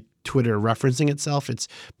just like Twitter referencing itself. It's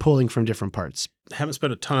pulling from different parts. I haven't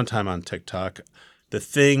spent a ton of time on TikTok. The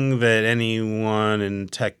thing that anyone in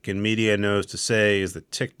tech and media knows to say is that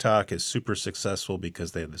TikTok is super successful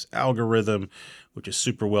because they have this algorithm, which is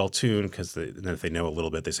super well tuned because if they know a little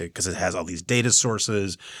bit, they say because it has all these data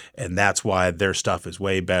sources and that's why their stuff is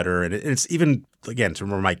way better. And it's even, again, to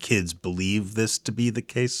remember my kids believe this to be the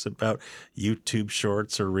case about YouTube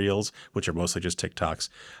shorts or reels, which are mostly just TikToks.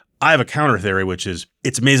 I have a counter theory, which is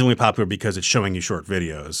it's amazingly popular because it's showing you short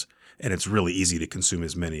videos. And it's really easy to consume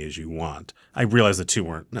as many as you want. I realize the two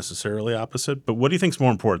weren't necessarily opposite, but what do you think is more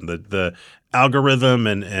important, the algorithm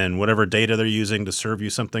and whatever data they're using to serve you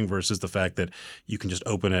something versus the fact that you can just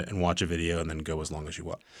open it and watch a video and then go as long as you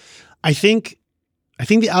want? I think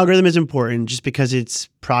the algorithm is important just because it's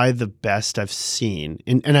probably the best I've seen.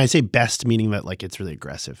 And I say best meaning that like it's really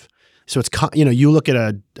aggressive. So it's, you look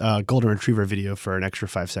at a golden retriever video for an extra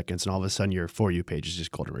 5 seconds and all of a sudden your For You page is just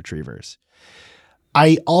golden retrievers.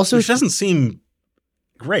 Which doesn't seem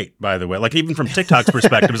great, by the way. Like even from TikTok's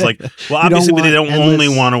perspective, it's like, well, obviously they don't only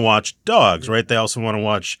want to watch dogs, right? They also want to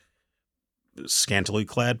watch scantily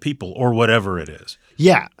clad people or whatever it is.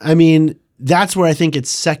 Yeah. I mean, that's where I think its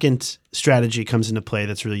second strategy comes into play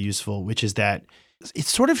that's really useful, which is that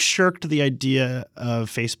it's sort of shirked the idea of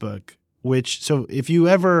Facebook. So if you were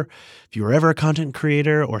ever a content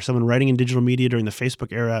creator or someone writing in digital media during the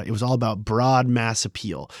Facebook era, it was all about broad mass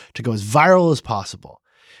appeal to go as viral as possible.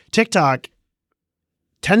 TikTok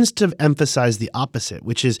tends to emphasize the opposite,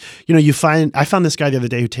 which is, I found this guy the other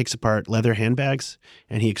day who takes apart leather handbags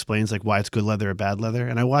and he explains like why it's good leather or bad leather.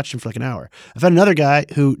 And I watched him for like an hour. I found another guy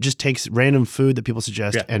who just takes random food that people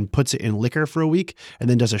suggest and puts it in liquor for a week and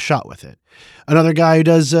then does a shot with it. Another guy who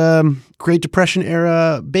does Great Depression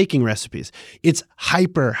era baking recipes. It's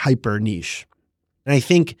hyper niche. And I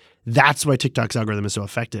think that's why TikTok's algorithm is so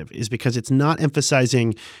effective, is because it's not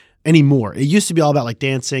emphasizing anymore. It used to be all about like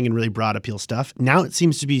dancing and really broad appeal stuff. Now it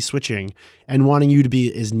seems to be switching and wanting you to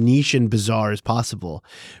be as niche and bizarre as possible,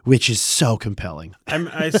 which is so compelling. I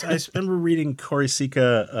remember reading Corey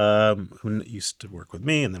Sika, who used to work with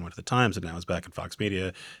me and then went to the Times and now is back at Fox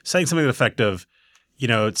Media, saying something to the effect of,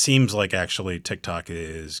 it seems like actually TikTok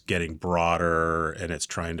is getting broader and it's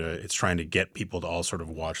trying to get people to all sort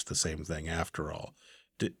of watch the same thing after all.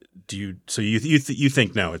 Do you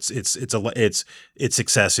think no? Its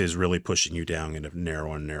success is really pushing you down in a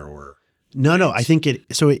narrower and narrower. No. I think it.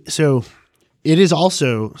 So it is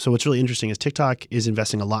also. So what's really interesting is TikTok is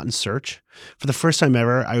investing a lot in search. For the first time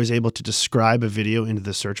ever, I was able to describe a video into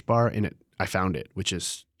the search bar, and I found it, which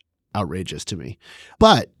is outrageous to me.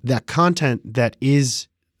 But that content that is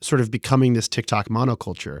sort of becoming this TikTok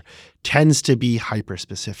monoculture tends to be hyper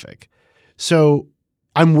specific. So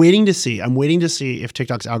I'm waiting to see if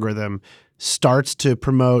TikTok's algorithm starts to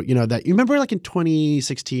promote, that you remember like in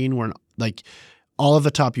 2016 when like all of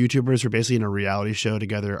the top YouTubers were basically in a reality show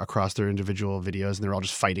together across their individual videos and they're all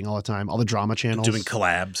just fighting all the time, all the drama channels. Doing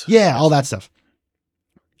collabs. Yeah, all that stuff.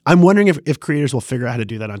 I'm wondering if creators will figure out how to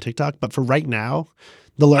do that on TikTok. But for right now,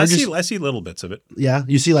 the largest... I see little bits of it. Yeah?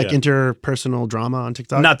 You see like interpersonal drama on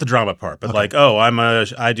TikTok? Not the drama part, but like,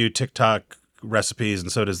 I do TikTok recipes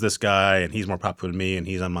and so does this guy and he's more popular than me and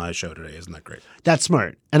he's on my show today. Isn't that great? That's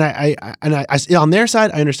smart. And I on their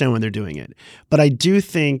side, I understand when they're doing it. But I do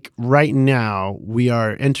think right now we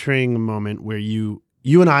are entering a moment where you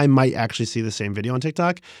and I might actually see the same video on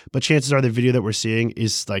TikTok, but chances are the video that we're seeing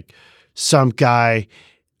is like some guy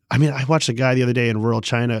I mean, I watched a guy the other day in rural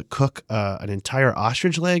China cook an entire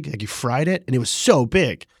ostrich leg. Like he fried it, and it was so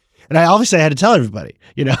big. And I had to tell everybody,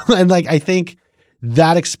 and like I think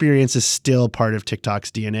that experience is still part of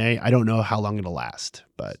TikTok's DNA. I don't know how long it'll last,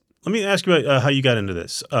 but. Let me ask you about how you got into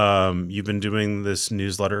this. You've been doing this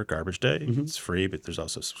newsletter, Garbage Day. Mm-hmm. It's free, but there's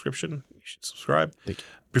also a subscription. You should subscribe. Thank you.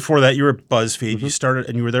 Before that, you were at BuzzFeed. Mm-hmm. You started,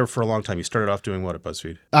 and you were there for a long time. You started off doing what at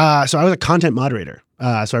BuzzFeed? So I was a content moderator.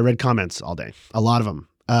 So I read comments all day, a lot of them.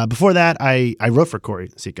 Before that, I wrote for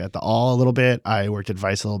Corey Sika at The All a little bit. I worked at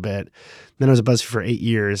Vice a little bit. Then I was at BuzzFeed for 8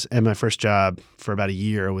 years, and my first job for about a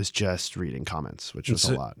year was just reading comments, which was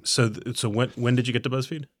a lot. So when did you get to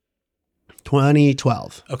BuzzFeed?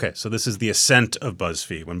 2012. Okay, so this is the ascent of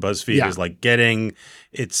BuzzFeed. When BuzzFeed is like I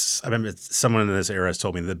remember someone in this era has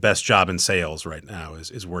told me the best job in sales right now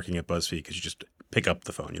is working at BuzzFeed because you just pick up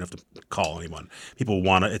the phone. You don't have to call anyone. People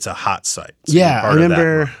want it. It's a hot site. So I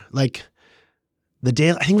remember like I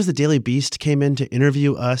think it was the Daily Beast came in to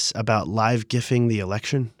interview us about live GIFing the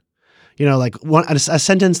election. Like a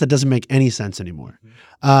sentence that doesn't make any sense anymore.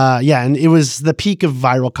 And it was the peak of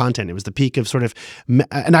viral content. It was the peak of sort of,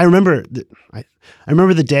 and I remember, I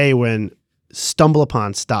remember the day when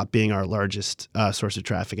StumbleUpon stopped being our largest source of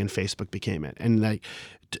traffic and Facebook became it, and like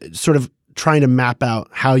sort of trying to map out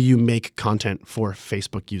how you make content for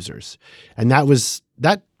Facebook users, and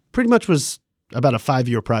that pretty much was about a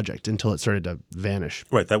 5-year project until it started to vanish.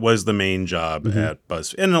 Right. That was the main job at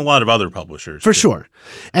BuzzFeed and a lot of other publishers. For sure.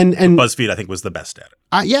 And BuzzFeed, I think, was the best at it.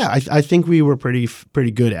 I think we were pretty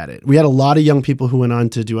good at it. We had a lot of young people who went on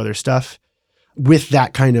to do other stuff with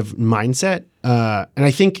that kind of mindset. And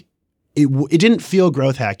I think it didn't feel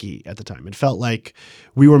growth hacky at the time. It felt like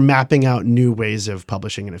we were mapping out new ways of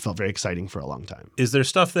publishing, and it felt very exciting for a long time. Is there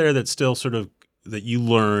stuff there that's still sort of that you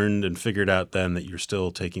learned and figured out then that you're still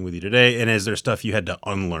taking with you today? And is there stuff you had to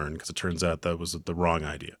unlearn because it turns out that was the wrong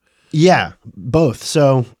idea? Yeah, both.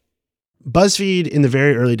 So BuzzFeed in the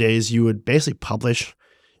very early days, you would basically publish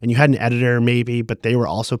and you had an editor maybe, but they were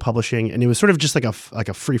also publishing, and it was sort of just like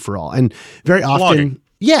a free for all. And very often,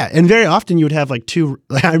 very often you would have like two.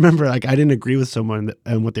 Like I remember, like I didn't agree with someone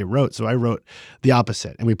and what they wrote, so I wrote the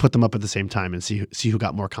opposite, and we put them up at the same time and see who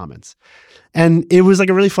got more comments. And it was like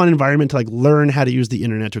a really fun environment to like learn how to use the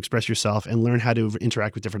internet to express yourself and learn how to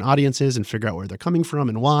interact with different audiences and figure out where they're coming from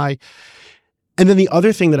and why. And then the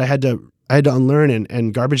other thing that I had to unlearn,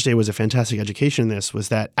 and Garbage Day was a fantastic education in this, was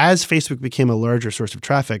that as Facebook became a larger source of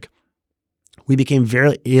traffic, we became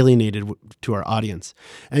very alienated to our audience.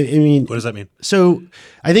 I mean, what does that mean? So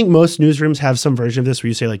I think most newsrooms have some version of this where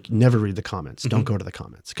you say like, never read the comments, don't go to the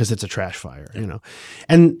comments because it's a trash fire,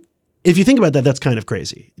 And if you think about that, that's kind of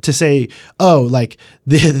crazy to say, oh, like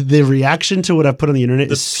the reaction to what I've put on the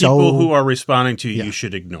internet is so— the people who are responding to you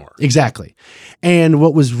should ignore. Exactly. And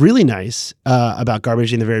what was really nice about Garbage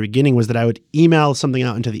Day in the very beginning was that I would email something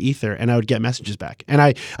out into the ether and I would get messages back. And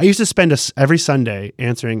I used to spend every Sunday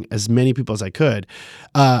answering as many people as I could.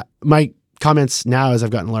 My comments now, as I've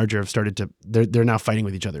gotten larger, have started to— they're now fighting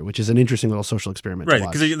with each other, which is an interesting little social experiment. Right,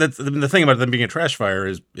 because that's the thing about them being a trash fire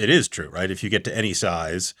is it is true, right? If you get to any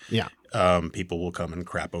size, people will come and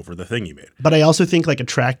crap over the thing you made. But I also think like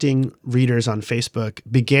attracting readers on Facebook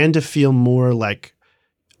began to feel more like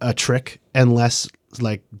a trick and less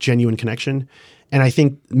like genuine connection. And I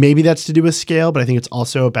think maybe that's to do with scale, but I think it's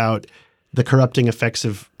also about the corrupting effects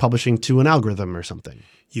of publishing to an algorithm or something.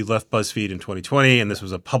 You left BuzzFeed in 2020, and this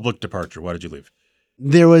was a public departure. Why did you leave?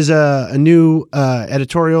 There was a new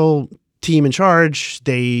editorial team in charge.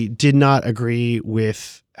 They did not agree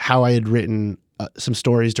with how I had written some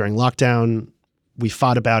stories during lockdown. We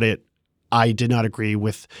fought about it. I did not agree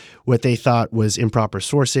with what they thought was improper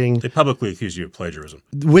sourcing. They publicly accused you of plagiarism.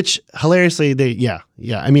 Which, hilariously,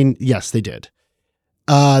 I mean, yes, they did.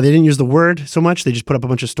 They didn't use the word so much. They just put up a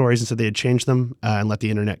bunch of stories and said they had changed them and let the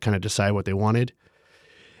internet kind of decide what they wanted.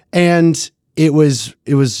 And it was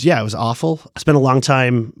awful. I spent a long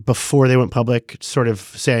time before they went public sort of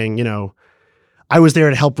saying, I was there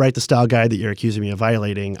to help write the style guide that you're accusing me of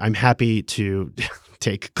violating. I'm happy to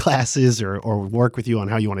take classes or work with you on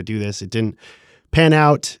how you want to do this. It didn't pan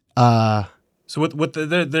out. So what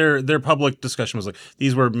their public discussion was like,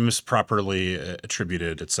 these were misproperly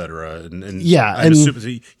attributed, et cetera. And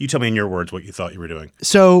you tell me in your words what you thought you were doing.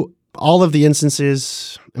 So all of the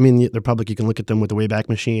instances, I mean, they're public. You can look at them with the Wayback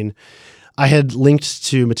Machine. I had linked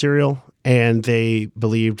to material, and they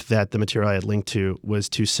believed that the material I had linked to was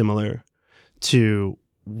too similar to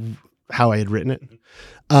how I had written it.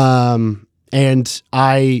 And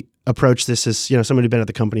I approached this as, someone who'd been at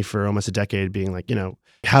the company for almost a decade, being like,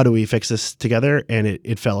 how do we fix this together? And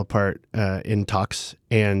it fell apart in talks.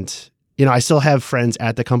 And, I still have friends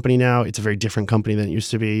at the company now. It's a very different company than it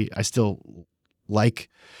used to be. I still like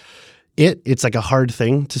it. It's like a hard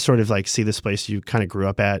thing to sort of like see this place you kind of grew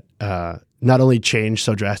up at not only change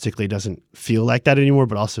so drastically, doesn't feel like that anymore,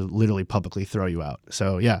 but also literally publicly throw you out.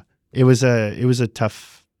 So yeah, it was a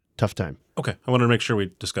tough time. Okay, I wanted to make sure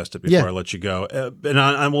we discussed it before I let you go,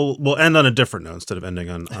 and we'll end on a different note instead of ending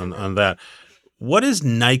on that. What is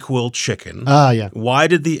NyQuil chicken? Yeah. Why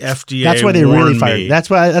did the FDA? That's why they warn really fired me? me. That's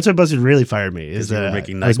why BuzzFeed really fired me. Is I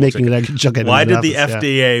was making NyQuil chicken. Why did the office,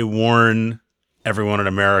 FDA warn everyone in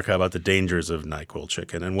America about the dangers of NyQuil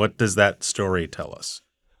chicken, and what does that story tell us?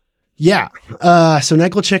 Yeah. So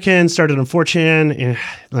NyQuil chicken started on 4chan in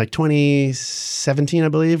like 2017, I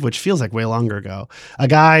believe, which feels like way longer ago. A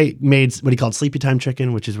guy made what he called sleepy time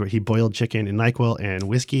chicken, which is where he boiled chicken in NyQuil and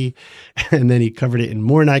whiskey, and then he covered it in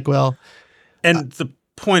more NyQuil. And the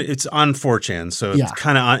point, it's on 4chan, so it's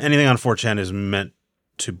kind of anything on 4chan is meant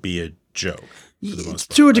to be a joke. For the most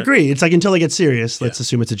part, to a degree. It's like until it gets serious, let's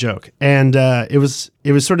assume it's a joke. And it was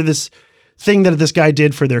sort of this thing that this guy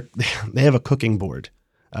did for they have a cooking board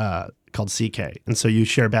called CK. And so you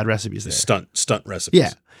share bad recipes there. Stunt recipes.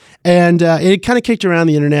 Yeah. And it kind of kicked around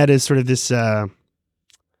the internet as sort of this, I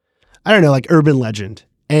don't know, like urban legend.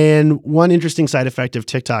 And one interesting side effect of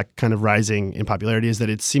TikTok kind of rising in popularity is that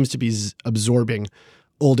it seems to be absorbing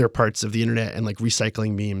older parts of the internet and like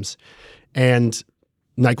recycling memes. And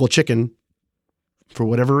NyQuil chicken, for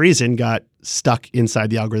whatever reason, got stuck inside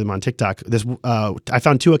the algorithm on TikTok. I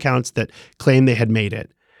found 2 accounts that claimed they had made it.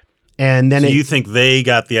 And then you think they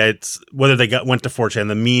got whether they went to 4chan,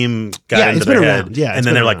 the meme got into their head, and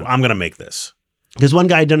then they're like, I'm going to make this. Because one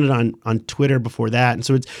guy had done it on Twitter before that. And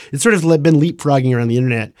so it's sort of been leapfrogging around the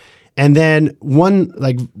internet. And then one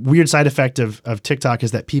like weird side effect of TikTok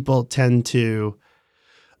is that people tend to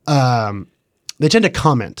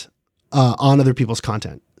comment on other people's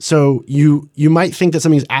content. So you might think that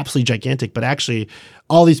something is absolutely gigantic, but actually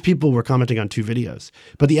all these people were commenting on 2 videos.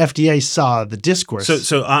 But the FDA saw the discourse.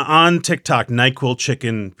 So on TikTok, NyQuil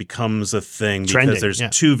chicken becomes a thing because there's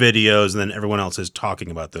 2 videos and then everyone else is talking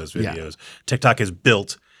about those videos. Yeah. TikTok is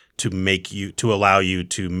built to allow you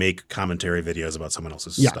to make commentary videos about someone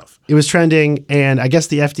else's stuff. It was trending, and I guess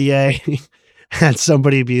the FDA had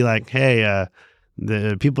somebody be like, hey,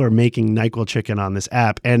 the people are making NyQuil chicken on this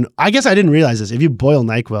app. And I guess I didn't realize this. If you boil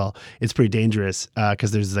NyQuil, it's pretty dangerous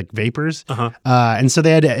because there's like vapors. And so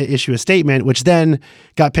they had to issue a statement, which then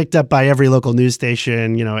got picked up by every local news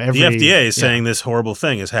station. The FDA is saying this horrible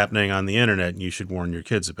thing is happening on the internet and you should warn your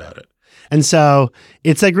kids about it. And so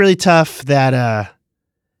it's like really tough that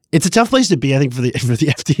it's a tough place to be, I think, for the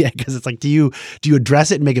FDA, because it's like, do you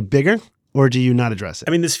address it and make it bigger? Or do you not address it?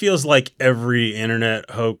 I mean, this feels like every internet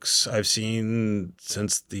hoax I've seen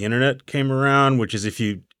since the internet came around, which is if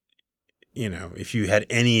you had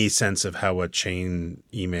any sense of how a chain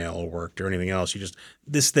email worked or anything else,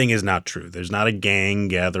 this thing is not true. There's not a gang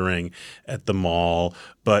gathering at the mall,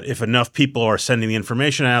 but if enough people are sending the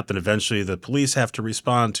information out, then eventually the police have to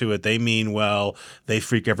respond to it. They mean well, they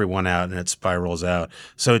freak everyone out and it spirals out.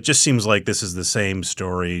 So it just seems like this is the same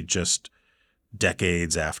story, just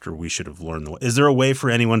decades after we should have learned Is there a way for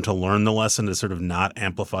anyone to learn the lesson, to sort of not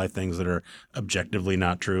amplify things that are objectively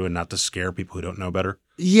not true and not to scare people who don't know better?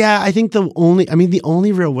 Yeah, I think the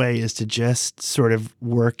only real way is to just sort of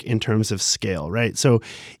work in terms of scale, right? So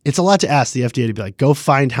it's a lot to ask the FDA to be like, go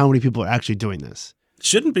find how many people are actually doing this.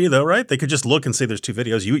 Shouldn't be though, right? They could just look and say there's 2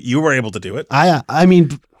 videos. You were able to do it. I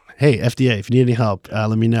mean, hey, FDA, if you need any help,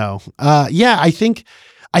 let me know.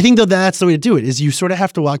 I think though that's the way to do it, is you sort of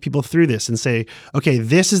have to walk people through this and say, okay,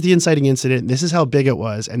 this is the inciting incident, this is how big it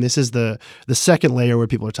was, and this is the second layer where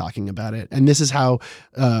people are talking about it, and this is how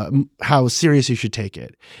serious you should take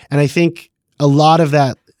it. And I think a lot of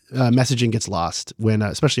that messaging gets lost when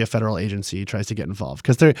especially a federal agency tries to get involved,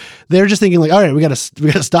 because they're just thinking like, all right, we got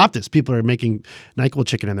to stop this. People are making NyQuil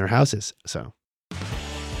chicken in their houses. So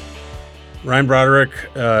Ryan Broderick,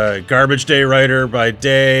 Garbage Day writer by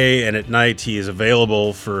day, and at night he is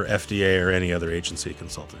available for FDA or any other agency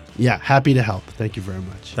consulting. Yeah, happy to help. Thank you very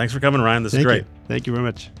much. Thanks for coming, Ryan. This is great. Thank you very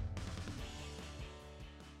much.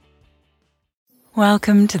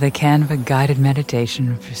 Welcome to the Canva guided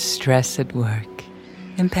meditation for stress at work.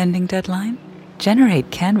 Impending deadline? Generate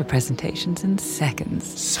Canva presentations in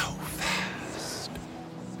seconds. So fast.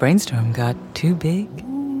 Brainstorm got too big?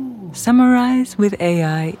 Summarize with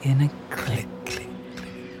AI in a click.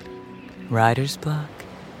 Writer's block?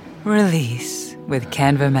 Release with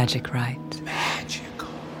Canva Magic Write. Magical.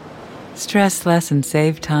 Stress less and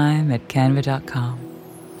save time at canva.com.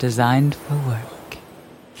 Designed for work.